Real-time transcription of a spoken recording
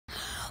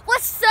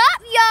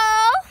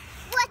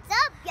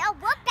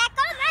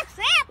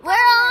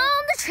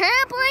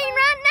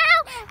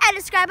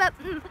subscribe at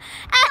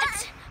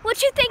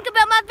what you think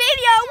about my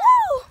video.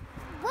 Woo!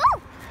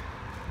 Woo!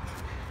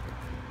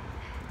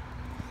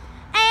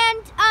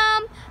 And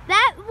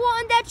that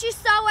one that you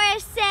saw where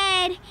it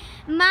said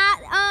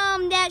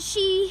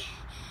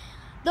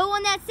the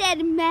one that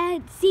said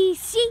Madi,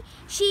 she,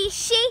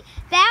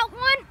 that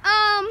one,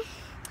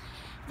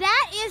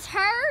 that is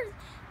her.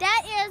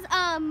 That is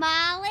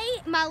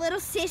Miley, my little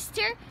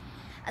sister.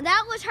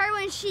 That was her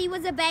when she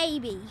was a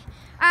baby.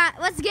 All right,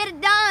 let's get it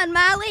done,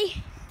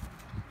 Miley.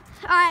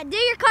 All right, do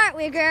your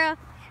cartwheel, girl.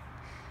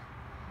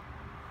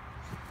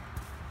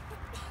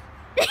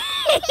 Woo!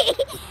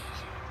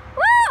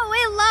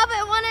 We love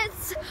it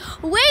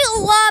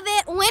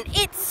when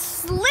it's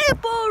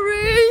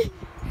slippery.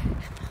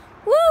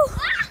 Woo!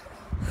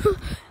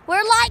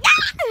 We're like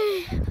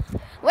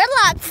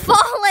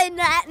falling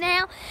right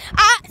now.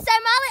 So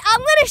Miley, I'm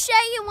gonna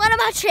show you one of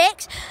my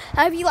tricks.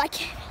 I hope you like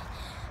it.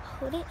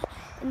 Hold it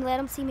and let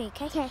them see me,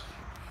 okay? Okay. All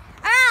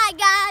right,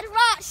 guys,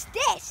 watch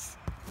this.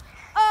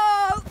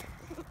 Oh.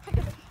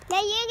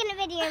 Now you're gonna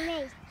video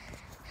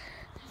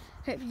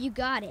me. You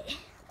got it.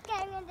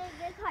 Okay, I'm gonna do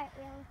the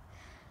cartwheel.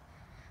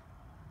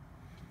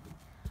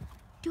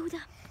 Do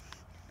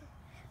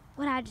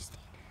what I just did.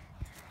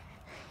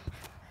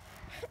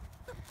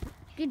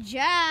 Good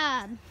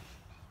job.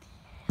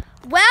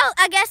 Well,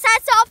 I guess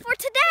that's all for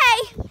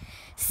today.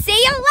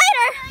 See you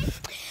later.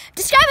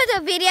 Subscribe to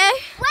the video.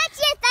 What do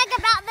you think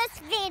about this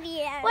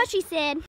video? What she said.